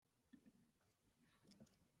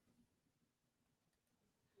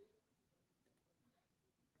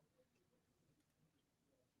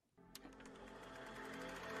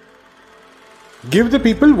Give the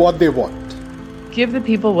people what they want. Give the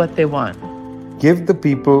people what they want. Give the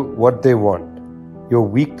people what they want. Your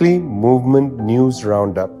weekly movement news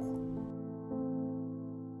roundup.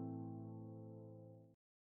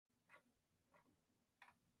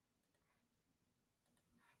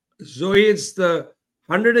 Zoe, it's the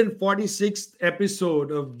 146th episode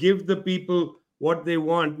of Give the People What They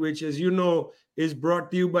Want, which, as you know, is brought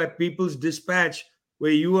to you by People's Dispatch, where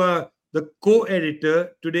you are the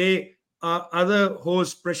co-editor. Today, our other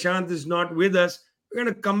host, Prashad, is not with us. We're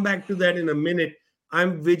going to come back to that in a minute.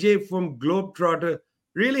 I'm Vijay from Globetrotter.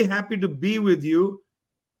 Really happy to be with you.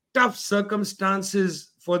 Tough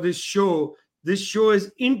circumstances for this show. This show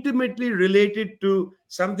is intimately related to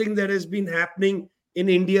something that has been happening in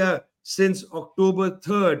India since October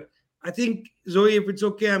 3rd. I think, Zoe, if it's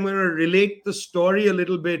okay, I'm going to relate the story a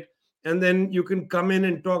little bit, and then you can come in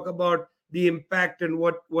and talk about the impact and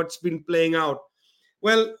what's been playing out.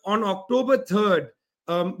 Well, on October 3rd,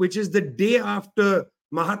 which is the day after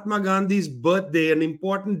Mahatma Gandhi's birthday, an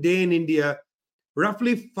important day in India,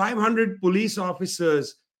 roughly 500 police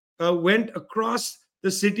officers went across the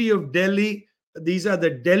city of Delhi. These are the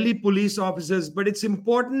Delhi police officers, but it's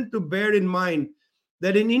important to bear in mind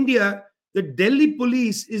that in India, the Delhi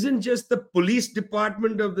police isn't just the police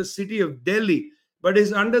department of the city of Delhi, but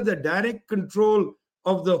is under the direct control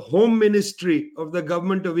of the Home Ministry of the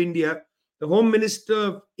government of India. The Home Minister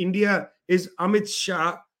of India is Amit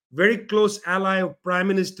Shah, very close ally of Prime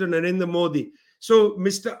Minister Narendra Modi. So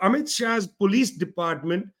Mr. Amit Shah's police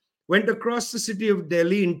department went across the city of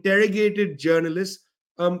Delhi, interrogated journalists,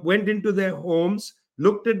 went into their homes,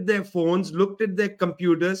 looked at their phones, looked at their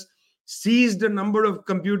computers, seized a number of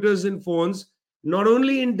computers and phones, not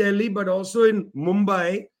only in Delhi, but also in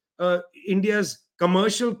Mumbai, India's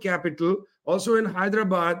commercial capital, also in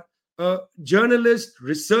Hyderabad. Journalists,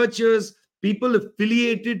 researchers, people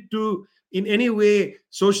affiliated to, in any way,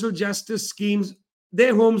 social justice schemes,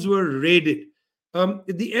 their homes were raided.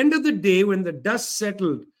 At the end of the day, when the dust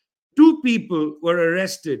settled, two people were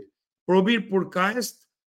arrested. Probir Purkayast,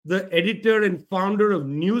 the editor and founder of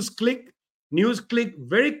NewsClick. NewsClick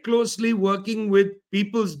very closely working with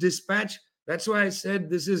People's Dispatch. That's why I said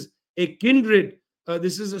this is a kindred.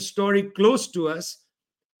 This is a story close to us.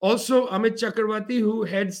 Also, Amit Chakravarti, who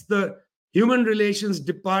heads the Human Relations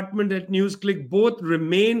Department at NewsClick, both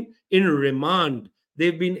remain in remand.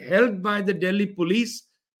 They've been held by the Delhi police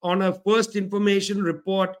on a first information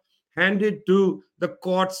report handed to the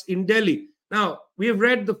courts in Delhi. Now, we have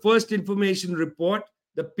read the first information report,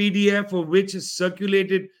 the PDF of which is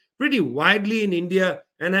circulated pretty widely in India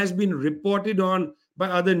and has been reported on by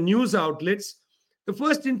other news outlets. The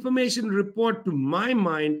first information report, to my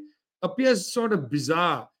mind, appears sort of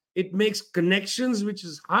bizarre. It makes connections which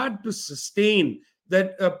is hard to sustain,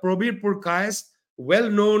 that Probir Purkayast,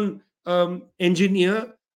 well-known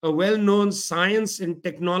engineer, a well-known science and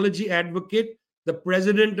technology advocate, the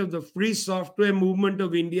president of the Free Software Movement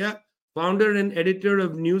of India, founder and editor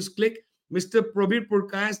of NewsClick, Mr. Probir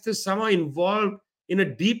Purkayast is somehow involved in a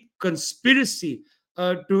deep conspiracy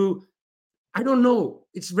to, I don't know,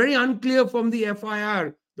 it's very unclear from the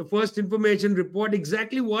FIR, the first information report,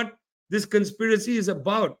 exactly what this conspiracy is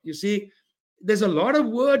about. You see, there's a lot of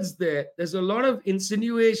words there. There's a lot of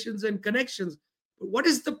insinuations and connections. But what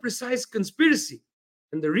is the precise conspiracy?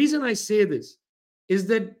 And the reason I say this is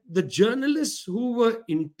that the journalists who were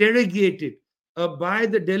interrogated by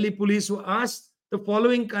the Delhi police were asked the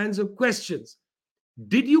following kinds of questions.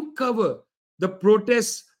 Did you cover the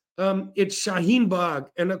protests at Shaheen Bagh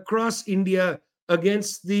and across India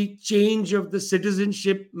against the change of the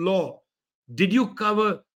citizenship law? Did you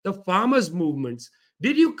cover the farmers' movements?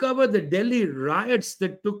 Did you cover the Delhi riots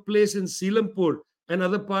that took place in Selampur and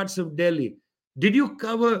other parts of Delhi? Did you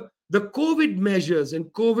cover the COVID measures and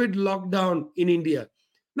COVID lockdown in India?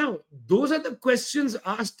 Now, those are the questions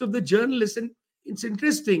asked of the journalists, and it's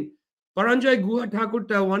interesting. Paranjoy Guha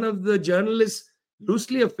Thakur, one of the journalists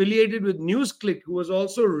loosely affiliated with NewsClick, who was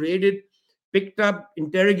also raided, picked up,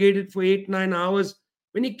 interrogated for 8-9 hours.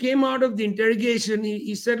 When he came out of the interrogation,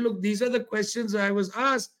 he said, look, these are the questions I was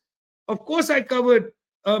asked. Of course, I covered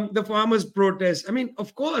the farmers' protests. I mean,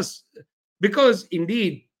 of course, because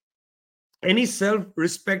indeed, any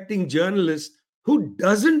self-respecting journalist who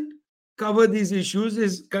doesn't cover these issues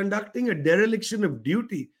is conducting a dereliction of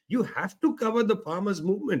duty. You have to cover the farmers'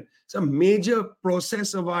 movement. It's a major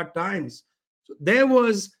process of our times. So there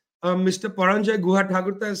was Mr. Paranjoy Guha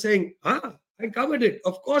Thakur saying, I covered it.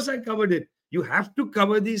 Of course, I covered it. You have to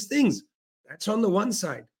cover these things. That's on the one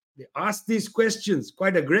side. They ask these questions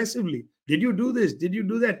quite aggressively. Did you do this? Did you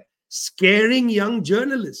do that? Scaring young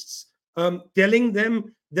journalists, telling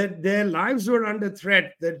them that their lives were under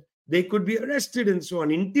threat, that they could be arrested and so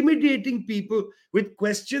on, intimidating people with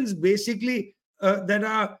questions basically that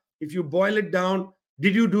are, if you boil it down,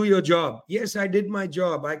 did you do your job? Yes, I did my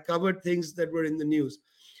job. I covered things that were in the news.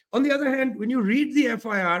 On the other hand, when you read the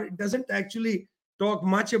FIR, it doesn't actually talk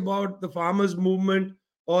much about the farmers' movement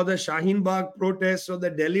or the Shaheen Bagh protests or the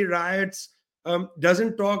Delhi riots,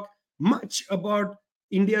 doesn't talk much about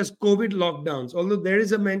India's COVID lockdowns, although there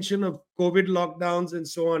is a mention of COVID lockdowns and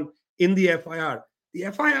so on in the FIR.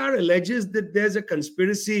 The FIR alleges that there's a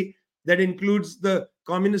conspiracy that includes the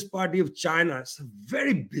Communist Party of China. It's a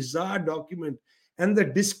very bizarre document. And the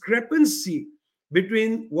discrepancy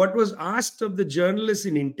between what was asked of the journalists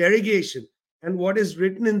in interrogation and what is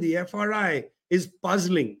written in the FRI is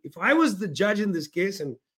puzzling. If I was the judge in this case,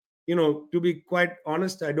 and to be quite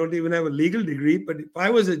honest, I don't even have a legal degree, but if I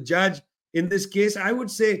was a judge in this case, I would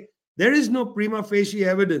say there is no prima facie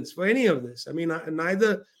evidence for any of this. I mean,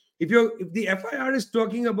 neither. If the FIR is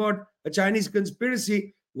talking about a Chinese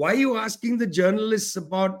conspiracy, why are you asking the journalists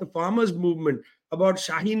about the farmers' movement, about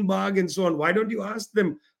Shaheen Bagh and so on? Why don't you ask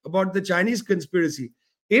them about the Chinese conspiracy?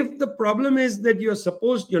 If the problem is that you're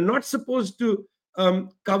not supposed to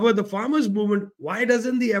cover the farmers' movement, why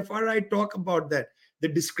doesn't the FRI talk about that? The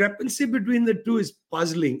discrepancy between the two is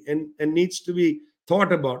puzzling and needs to be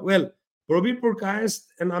thought about. Well, Probir Purkayast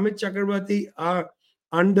and Amit Chakrabarti are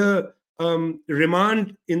under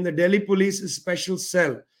remand in the Delhi Police's special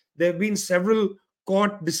cell. There have been several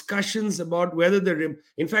court discussions about whether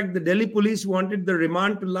in fact, the Delhi Police wanted the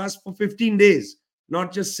remand to last for 15 days,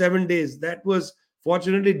 not just 7 days. That was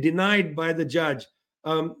fortunately denied by the judge.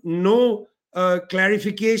 No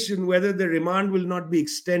clarification whether the remand will not be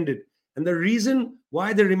extended. And the reason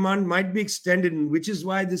why the remand might be extended, and which is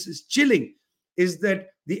why this is chilling, is that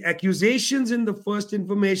the accusations in the first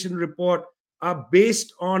information report are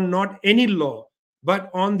based on not any law,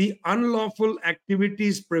 but on the Unlawful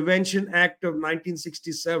Activities Prevention Act of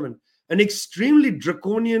 1967, an extremely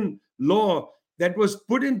draconian law that was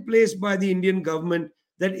put in place by the Indian government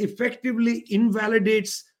that effectively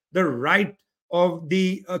invalidates the right of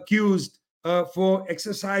the accused for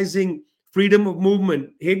exercising freedom of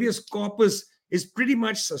movement. Habeas corpus is pretty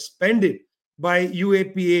much suspended by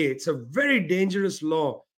UAPA. It's a very dangerous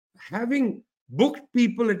law. Having booked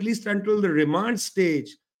people at least until the remand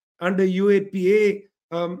stage under UAPA,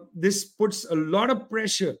 this puts a lot of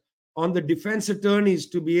pressure on the defense attorneys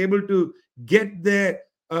to be able to get their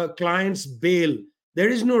clients bail. There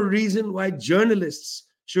is no reason why journalists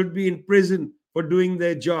should be in prison for doing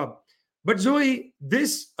their job. But Zoe,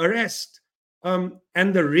 this arrest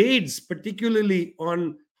and the raids, particularly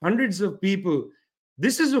on hundreds of people,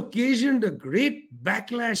 this has occasioned a great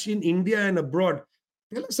backlash in India and abroad.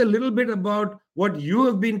 Tell us a little bit about what you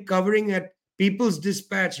have been covering at People's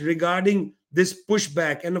Dispatch regarding this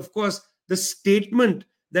pushback, and of course, the statement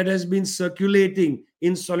that has been circulating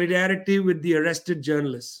in solidarity with the arrested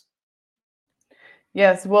journalists.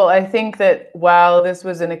 Yes, well, I think that while this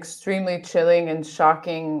was an extremely chilling and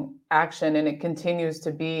shocking action, and it continues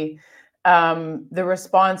to be, the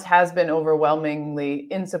response has been overwhelmingly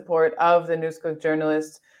in support of the NewsClick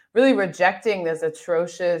journalists, really rejecting this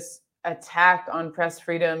atrocious attack on press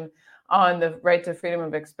freedom, on the right to freedom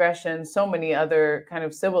of expression, so many other kind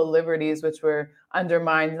of civil liberties which were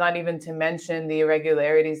undermined, not even to mention the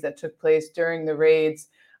irregularities that took place during the raids,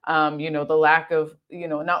 the lack of,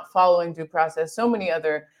 not following due process, so many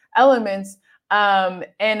other elements.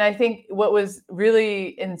 And I think what was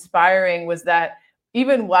really inspiring was that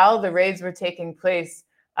even while the raids were taking place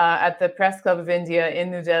at the Press Club of India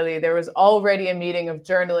in New Delhi, there was already a meeting of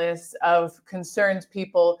journalists, of concerned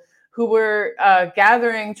people who were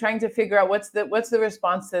gathering, trying to figure out what's the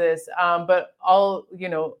response to this, but all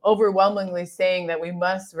overwhelmingly saying that we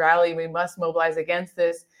must rally, we must mobilize against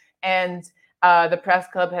this. And the Press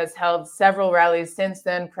Club has held several rallies since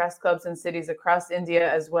then. Press clubs in cities across India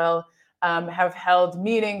as well have held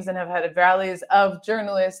meetings and have had rallies of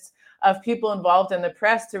journalists, of people involved in the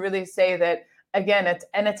press, to really say that, again,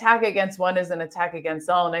 an attack against one is an attack against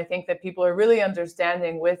all. And I think that people are really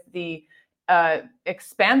understanding with the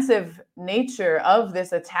expansive nature of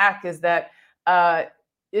this attack is that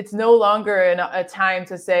it's no longer a time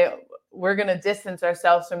to say we're going to distance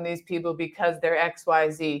ourselves from these people because they're X, Y,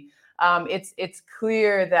 Z. It's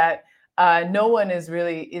clear that no one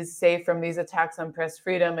is safe from these attacks on press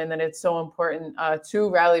freedom, and that it's so important to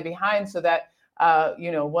rally behind so that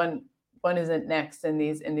one isn't next in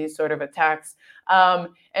these sort of attacks.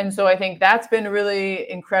 And so I think that's been really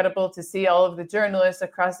incredible to see all of the journalists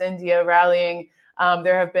across India rallying.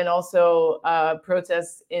 There have been also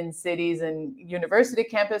protests in cities and university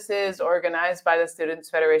campuses organized by the Students'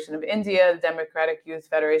 Federation of India, the Democratic Youth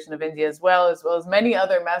Federation of India as well as many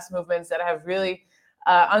other mass movements that have really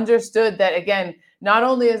understood that, again, not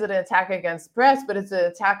only is it an attack against press, but it's an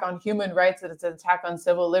attack on human rights, that it's an attack on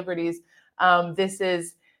civil liberties. This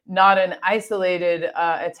is not an isolated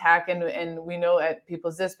attack. And we know at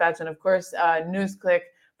People's Dispatch and, of course, NewsClick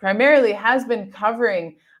primarily has been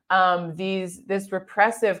covering this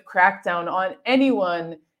repressive crackdown on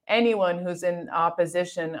anyone who's in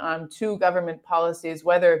opposition to government policies,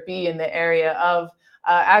 whether it be in the area of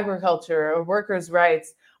agriculture or workers'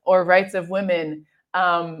 rights or rights of women.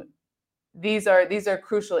 These are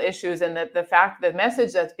crucial issues, and that the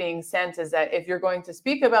message that's being sent is that if you're going to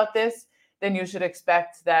speak about this, then you should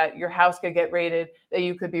expect that your house could get raided, that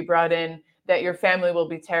you could be brought in, that your family will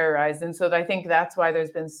be terrorized. And so I think that's why there's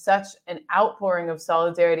been such an outpouring of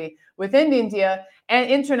solidarity within India and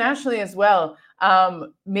internationally as well.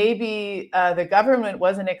 Maybe the government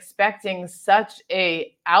wasn't expecting such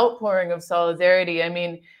a outpouring of solidarity. I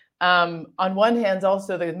mean, on one hand,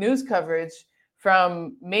 also the news coverage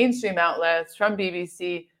from mainstream outlets, from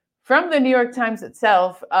BBC, from the New York Times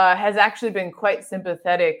itself, has actually been quite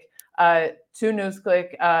sympathetic to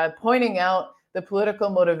NewsClick, pointing out the political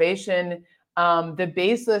motivation, the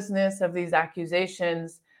baselessness of these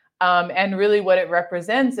accusations, and really what it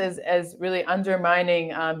represents as really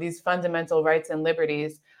undermining these fundamental rights and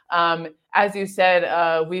liberties. As you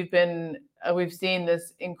said, we've seen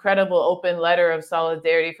this incredible open letter of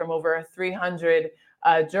solidarity from over 300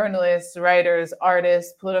 journalists, writers,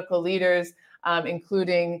 artists, political leaders,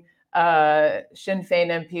 including Sinn Féin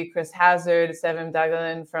MP Chris Hazard, Sevim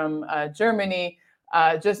Dagalen from Germany,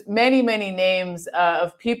 just many names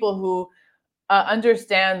of people who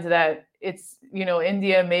understand that it's,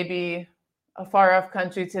 India may be a far off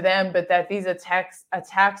country to them, but that these attacks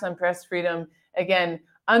on press freedom, again,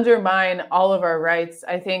 undermine all of our rights.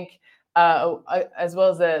 I think, as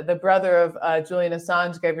well as the brother of Julian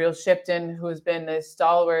Assange, Gabriel Shipton, who has been a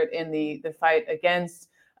stalwart in the fight against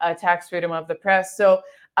tax freedom of the press. So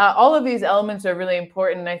all of these elements are really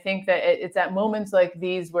important. I think that it's at moments like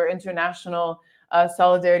these where international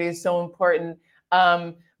solidarity is so important,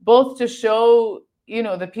 both to show,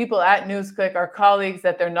 the people at NewsClick, our colleagues,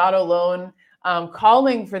 that they're not alone,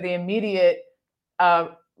 calling for the immediate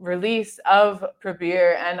release of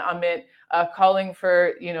Prabir and Amit, calling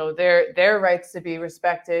for, their rights to be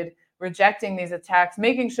respected, rejecting these attacks,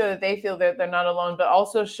 making sure that they feel that they're not alone, but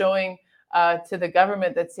also showing to the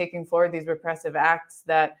government that's taking forward these repressive acts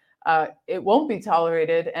that it won't be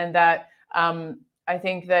tolerated, and that I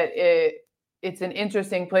think that it's an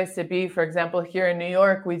interesting place to be. For example, here in New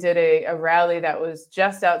York, we did a rally that was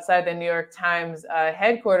just outside the New York Times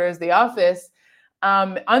headquarters, the office,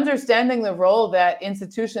 understanding the role that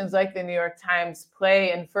institutions like the New York Times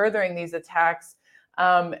play in furthering these attacks.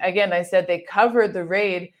 Again, I said they covered the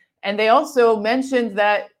raid, and they also mentioned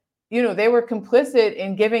that they were complicit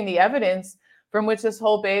in giving the evidence from which this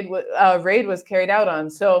whole raid was carried out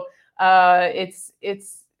on. So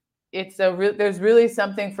there's really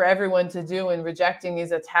something for everyone to do in rejecting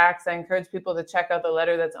these attacks. I encourage people to check out the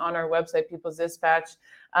letter that's on our website, People's Dispatch.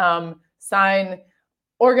 Sign,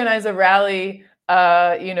 organize a rally,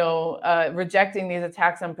 rejecting these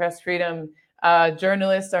attacks on press freedom.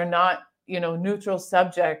 Journalists are not neutral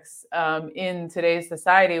subjects in today's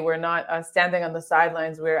society. We're not standing on the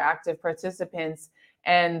sidelines. We're active participants.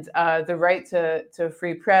 And the right to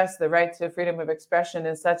free press, the right to freedom of expression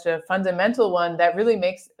is such a fundamental one that really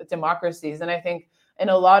makes democracies. And I think in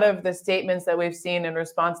a lot of the statements that we've seen in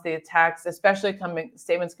response to the attacks, especially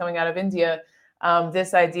statements coming out of India,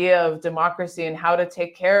 this idea of democracy and how to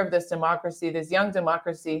take care of this democracy, this young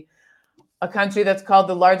democracy, a country that's called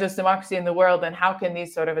the largest democracy in the world, and how can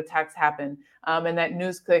these sort of attacks happen? And that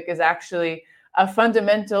NewsClick is actually a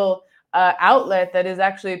fundamental outlet that is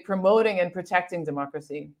actually promoting and protecting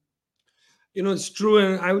democracy. It's true.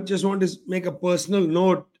 And I would just want to make a personal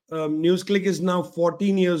note. NewsClick is now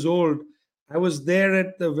 14 years old. I was there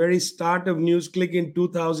at the very start of NewsClick in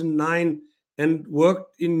 2009 and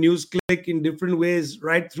worked in NewsClick in different ways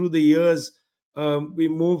right through the years. We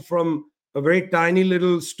moved from a very tiny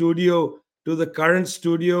little studio to the current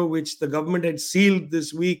studio, which the government had sealed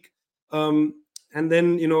this week. And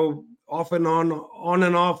then, off and on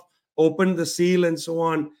and off, opened the seal and so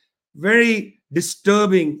on. Very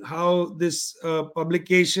disturbing how this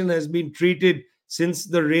publication has been treated since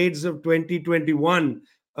the raids of 2021.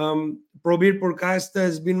 Prabir Purkayastha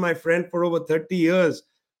has been my friend for over 30 years.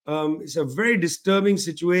 It's a very disturbing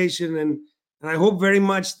situation, and I hope very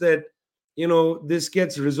much that this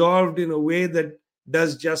gets resolved in a way that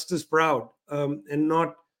does justice proud, and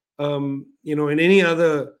not in any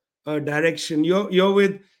other direction. You're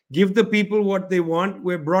with Give the People What They Want.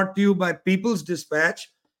 We're brought to you by People's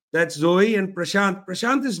Dispatch. That's Zoe and Prashant.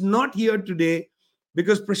 Prashant is not here today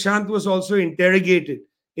because Prashant was also interrogated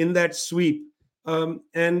in that sweep.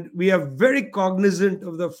 And we are very cognizant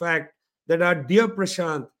of the fact that our dear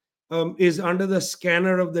Prashant is under the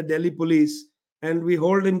scanner of the Delhi police, and we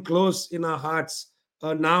hold him close in our hearts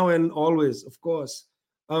now and always, of course.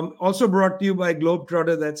 Also brought to you by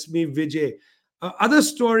Globetrotter, that's me, Vijay. Other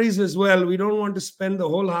stories as well. We don't want to spend the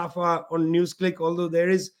whole half hour on NewsClick, although there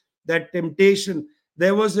is that temptation.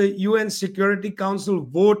 There was a UN Security Council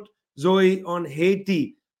vote, Zoe, on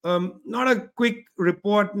Haiti. Not a quick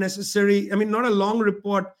report necessary. I mean, not a long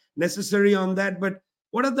report necessary on that, but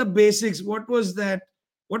what are the basics? What was that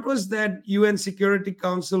UN Security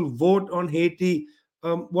Council vote on Haiti?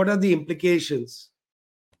 What are the implications?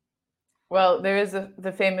 Well, there is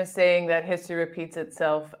the famous saying that history repeats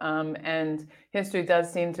itself, and history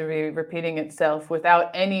does seem to be repeating itself without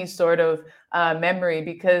any sort of memory,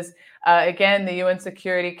 because, again, the UN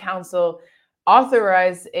Security Council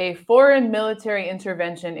authorized a foreign military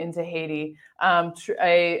intervention into Haiti,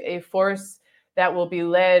 a force that will be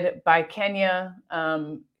led by Kenya.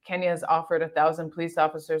 Kenya has offered 1,000 police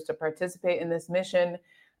officers to participate in this mission,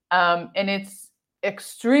 and it's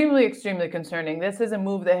extremely, extremely concerning. This is a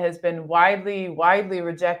move that has been widely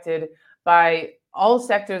rejected by all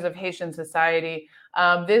sectors of Haitian society.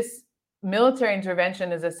 This military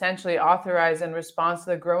intervention is essentially authorized in response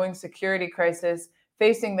to the growing security crisis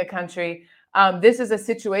facing the country. This is a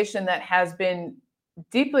situation that has been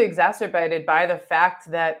deeply exacerbated by the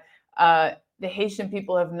fact that the Haitian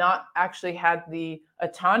people have not actually had the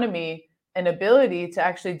autonomy and ability to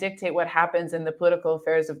actually dictate what happens in the political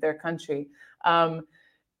affairs of their country.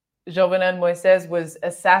 Jovenel Moïse was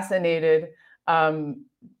assassinated,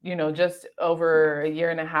 just over a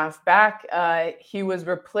year and a half back. He was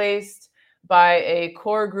replaced by a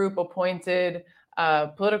core group appointed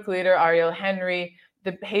political leader, Ariel Henry.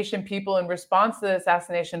 The Haitian people, in response to the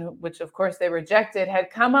assassination, which of course they rejected, had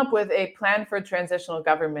come up with a plan for transitional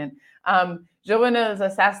government. Jovenel's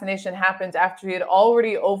assassination happened after he had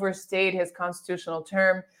already overstayed his constitutional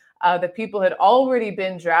term. The people had already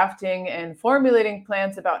been drafting and formulating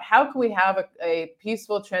plans about how can we have a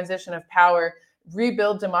peaceful transition of power,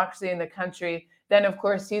 rebuild democracy in the country. Then, of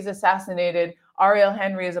course, he's assassinated. Ariel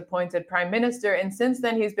Henry is appointed prime minister. And since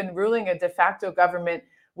then, he's been ruling a de facto government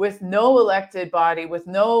with no elected body, with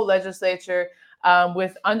no legislature,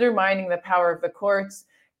 with undermining the power of the courts.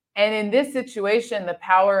 And in this situation, the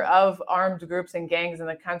power of armed groups and gangs in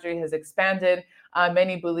the country has expanded.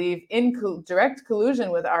 Many believe in direct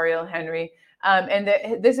collusion with Ariel Henry. And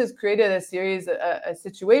this has created a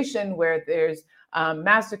situation where there's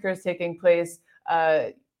massacres taking place,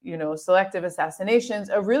 selective assassinations,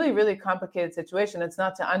 a really, really complicated situation. It's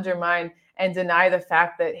not to undermine and deny the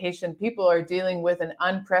fact that Haitian people are dealing with an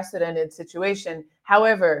unprecedented situation.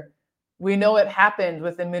 However, we know it happened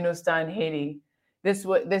with the MINUSTA in Haiti. This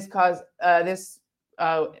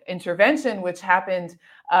intervention, which happened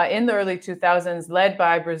in the early 2000s, led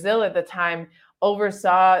by Brazil at the time,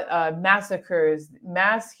 oversaw massacres,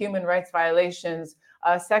 mass human rights violations,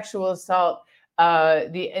 sexual assault,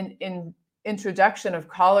 the introduction of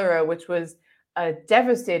cholera, which was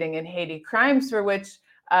devastating in Haiti, crimes for which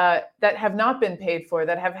that have not been paid for,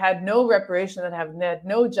 that have had no reparation, that have had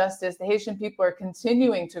no justice. The Haitian people are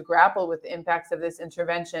continuing to grapple with the impacts of this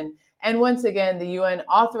intervention. And once again, the UN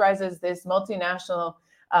authorizes this multinational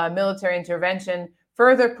military intervention,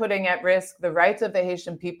 further putting at risk the rights of the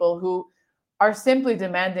Haitian people, who are simply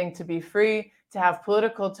demanding to be free, to have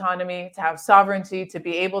political autonomy, to have sovereignty, to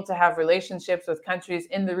be able to have relationships with countries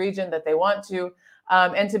in the region that they want to,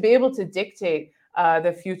 and to be able to dictate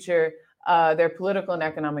the future, their political and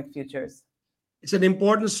economic futures. It's an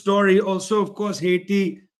important story. Also, of course,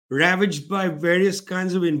 Haiti ravaged by various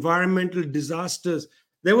kinds of environmental disasters.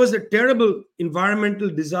 There was a terrible environmental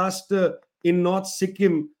disaster in North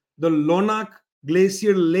Sikkim. The Lonak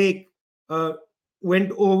Glacier Lake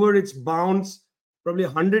went over its bounds. Probably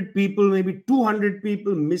 100 people, maybe 200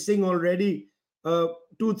 people missing already.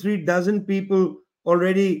 2-3 dozen people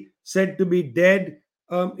already said to be dead.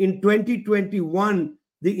 In 2021,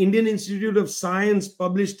 the Indian Institute of Science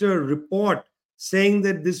published a report saying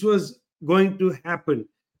that this was going to happen,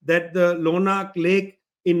 that the Lonak Lake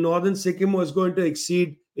in northern Sikkim was going to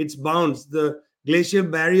exceed its bounds. The glacial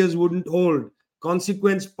barriers wouldn't hold.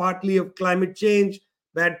 Consequence partly of climate change,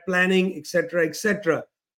 bad planning, etc., etc.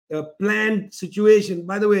 A planned situation,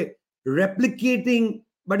 by the way, replicating,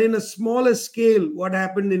 but in a smaller scale, what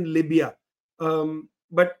happened in Libya.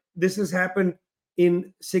 But this has happened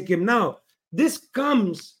in Sikkim. Now, this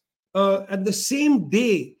comes at the same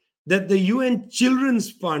day that the UN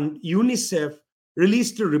Children's Fund, UNICEF,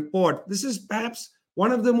 released a report. This is perhaps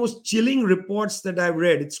one of the most chilling reports that I've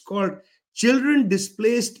read. It's called Children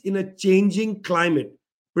Displaced in a Changing Climate,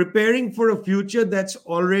 Preparing for a Future That's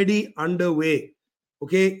Already Underway.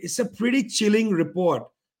 Okay, it's a pretty chilling report.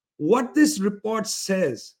 What this report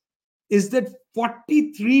says is that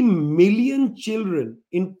 43 million children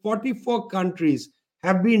in 44 countries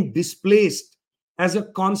have been displaced as a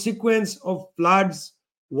consequence of floods,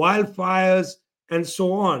 wildfires, and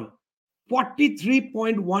so on.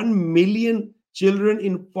 43.1 million children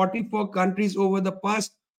in 44 countries over the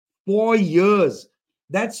past 4 years.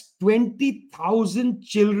 That's 20,000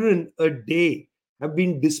 children a day have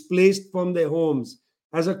been displaced from their homes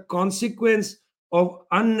as a consequence of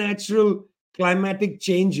unnatural climatic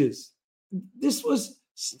changes. This was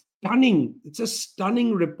stunning. It's a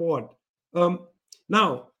stunning report.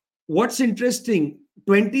 Now, what's interesting,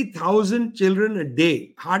 20,000 children a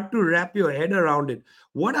day, hard to wrap your head around it.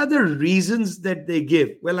 What are the reasons that they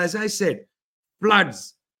give? Well, as I said,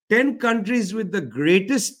 floods. 10 countries with the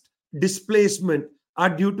greatest displacement are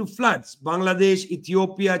due to floods: Bangladesh,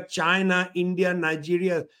 Ethiopia, China, India,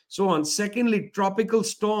 Nigeria, so on. Secondly, tropical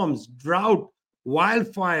storms, drought,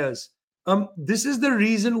 wildfires. This is the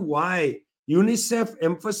reason why UNICEF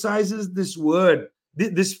emphasizes this word,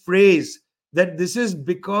 this phrase, that this is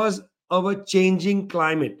because of a changing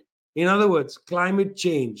climate. In other words, climate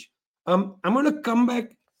change. I'm going to come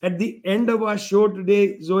back at the end of our show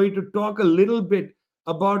today, Zoe, to talk a little bit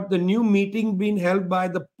about the new meeting being held by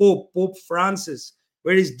the Pope Francis,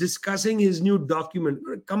 where he's discussing his new document.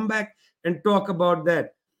 We're going to come back and talk about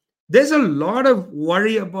that. There's a lot of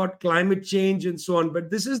worry about climate change and so on, but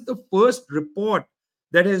this is the first report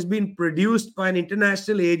that has been produced by an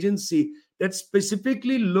international agency that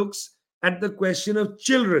specifically looks at the question of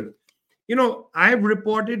children. You know, I've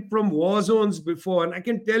reported from war zones before, and I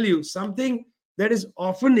can tell you something that is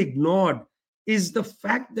often ignored is the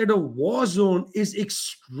fact that a war zone is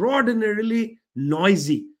extraordinarily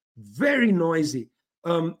noisy, very noisy.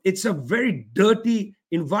 It's a very dirty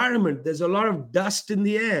environment. There's a lot of dust in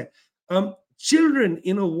the air. Children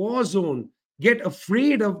in a war zone get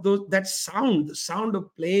afraid of that sound, the sound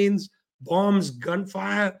of planes, bombs,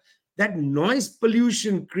 gunfire. That noise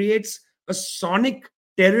pollution creates a sonic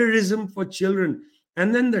terrorism for children.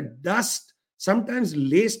 And then the dust, sometimes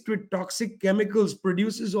laced with toxic chemicals,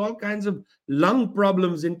 produces all kinds of lung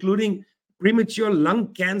problems, including premature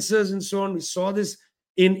lung cancers and so on. We saw this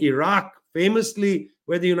in Iraq, famously,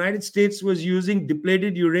 where the United States was using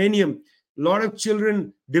depleted uranium. A lot of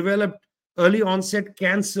children developed early onset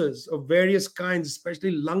cancers of various kinds,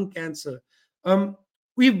 especially lung cancer.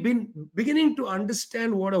 We've been beginning to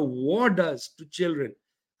understand what a war does to children.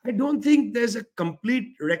 I don't think there's a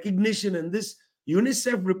complete recognition, and this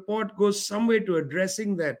UNICEF report goes some way to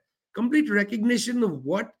addressing that complete recognition of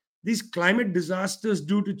what these climate disasters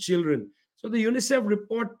do to children. So the UNICEF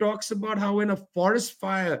report talks about how when a forest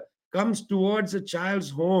fire comes towards a child's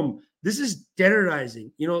home, this is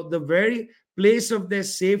terrorizing. You know, the very place of their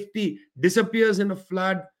safety disappears in a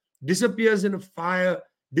flood, disappears in a fire,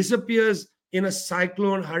 disappears in a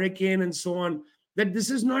cyclone, hurricane, and so on. That this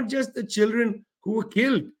is not just the children who were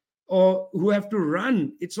killed or who have to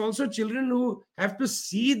run. It's also children who have to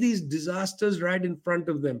see these disasters right in front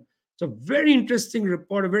of them. It's a very interesting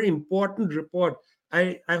report, a very important report.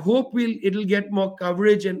 I hope it'll get more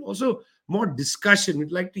coverage and also more discussion.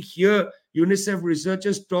 We'd like to hear UNICEF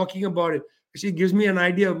researchers talking about it. Actually gives me an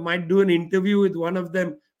idea. I might do an interview with one of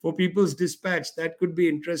them for People's Dispatch. That could be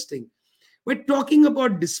interesting. We're talking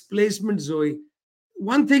about displacement, Zoe.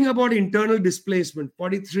 One thing about internal displacement,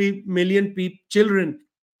 43 million children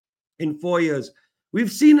in 4 years.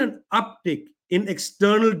 We've seen an uptick in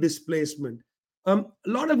external displacement. A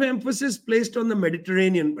lot of emphasis placed on the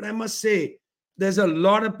Mediterranean, but I must say, there's a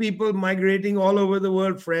lot of people migrating all over the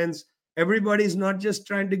world, friends. Everybody's not just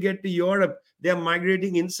trying to get to Europe. They're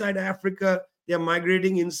migrating inside Africa. They're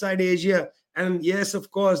migrating inside Asia. And yes, of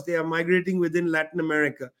course, they are migrating within Latin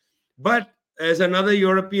America. But there's another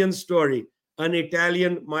European story, an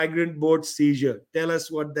Italian migrant boat seizure. Tell us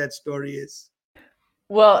what that story is.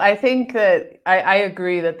 Well, I think that I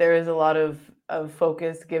agree that there is a lot of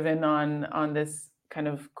focus given on this kind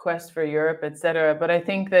of quest for Europe, et cetera. But I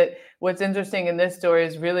think that what's interesting in this story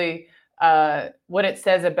is really what it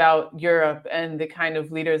says about Europe and the kind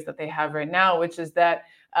of leaders that they have right now, which is that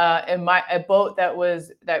a boat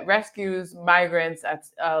that rescues migrants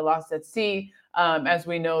lost at sea. As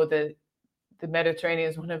we know, the Mediterranean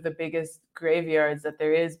is one of the biggest graveyards that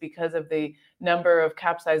there is because of the number of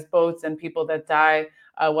capsized boats and people that die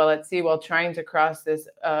while at sea, while trying to cross this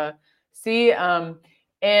sea.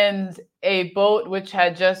 And a boat which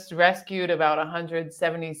had just rescued about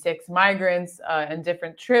 176 migrants and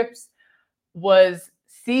different trips was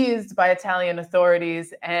seized by Italian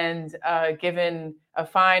authorities and given a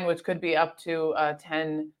fine, which could be up to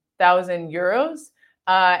 10,000 euros.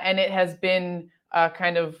 And it has been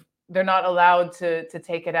they're not allowed to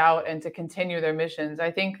take it out and to continue their missions.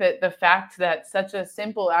 I think that the fact that such a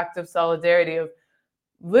simple act of solidarity of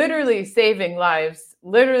literally saving lives,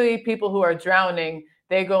 literally people who are drowning,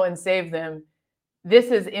 they go and save them.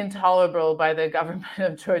 This is intolerable by the government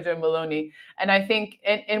of Giorgia Meloni. And I think,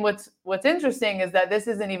 and what's interesting is that this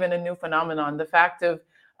isn't even a new phenomenon. The fact of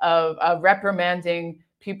reprimanding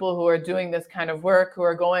people who are doing this kind of work, who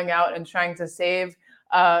are going out and trying to save,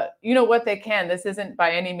 what they can. This isn't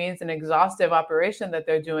by any means an exhaustive operation that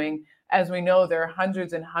they're doing. As we know, there are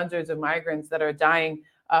hundreds and hundreds of migrants that are dying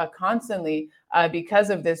constantly because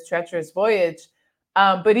of this treacherous voyage.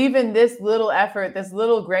 But even this little effort, this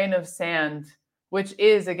little grain of sand, which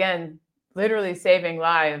is, again, literally saving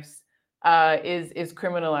lives, is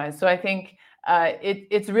criminalized. So I think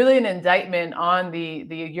it's really an indictment on the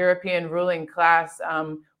European ruling class,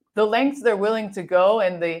 the lengths they're willing to go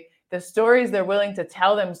and the stories they're willing to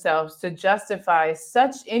tell themselves to justify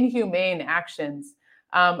such inhumane actions.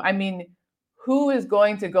 I mean, who is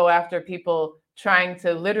going to go after people trying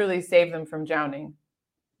to literally save them from drowning?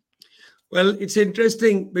 Well, it's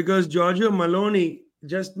interesting because Giorgia Meloni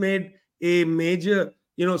just made a major,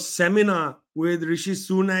 seminar with Rishi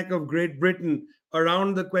Sunak of Great Britain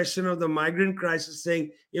around the question of the migrant crisis,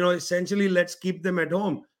 saying, essentially, let's keep them at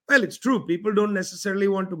home. Well, it's true. People don't necessarily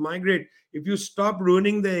want to migrate. If you stop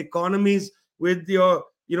ruining the economies with your,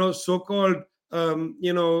 so-called,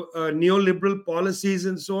 neoliberal policies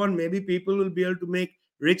and so on, maybe people will be able to make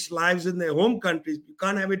rich lives in their home countries. You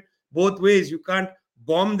can't have it both ways. You can't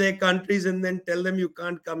bomb their countries and then tell them you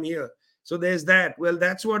can't come here. So there's that. Well,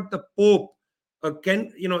 that's what the Pope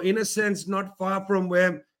can, in a sense, not far from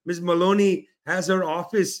where Ms. Meloni has her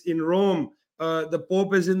office in Rome. The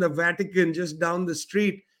Pope is in the Vatican just down the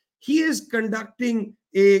street. He is conducting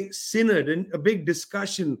a synod and a big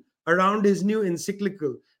discussion around his new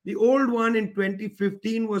encyclical. The old one in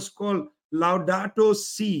 2015 was called Laudato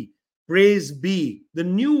Si, Praise Be. The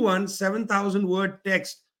new one, 7,000 word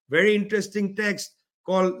text, very interesting text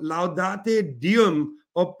called Laudate Deum,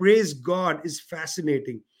 or Praise God, is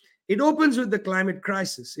fascinating. It opens with the climate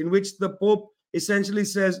crisis, in which the Pope essentially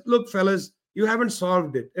says, look, fellas, you haven't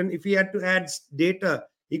solved it. And if he had to add data,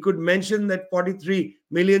 he could mention that 43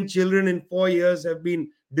 million children in 4 years have been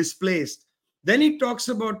displaced. Then he talks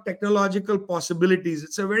about technological possibilities.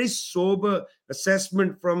 It's a very sober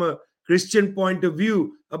assessment from a Christian point of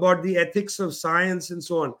view about the ethics of science and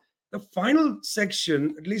so on. The final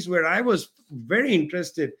section, at least where I was very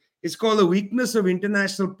interested, is called The Weakness of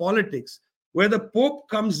International Politics, where the Pope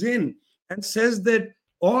comes in and says that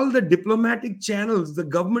all the diplomatic channels, the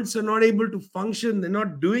governments are not able to function, they're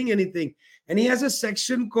not doing anything. And he has a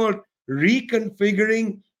section called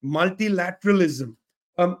Reconfiguring Multilateralism.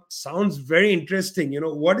 Sounds very interesting.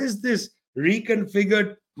 What is this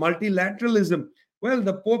reconfigured multilateralism? Well,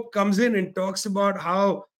 the Pope comes in and talks about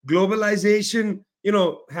how globalization,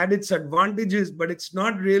 had its advantages, but it's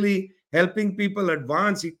not really helping people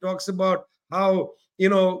advance. He talks about how,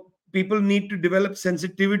 people need to develop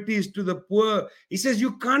sensitivities to the poor. He says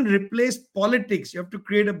you can't replace politics. You have to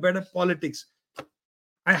create a better politics.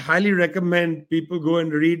 I highly recommend people go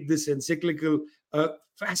and read this encyclical,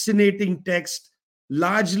 fascinating text,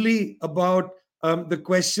 largely about the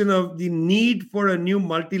question of the need for a new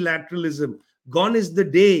multilateralism. Gone is the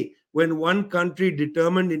day when one country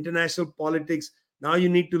determined international politics. Now you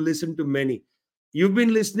need to listen to many. You've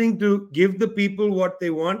been listening to Give the People What They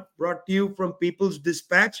Want, brought to you from People's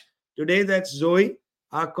Dispatch. Today, that's Zoe,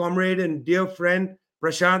 our comrade and dear friend.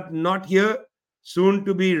 Prashad, not here, soon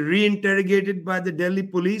to be reinterrogated by the Delhi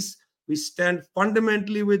police. We stand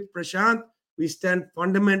fundamentally with Prashad. We stand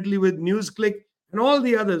fundamentally with NewsClick and all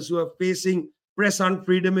the others who are facing press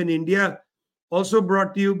unfreedom in India. Also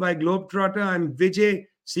brought to you by Globetrotter. I'm Vijay.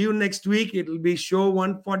 See you next week. It'll be show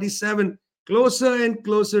 147, closer and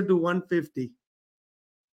closer to 150.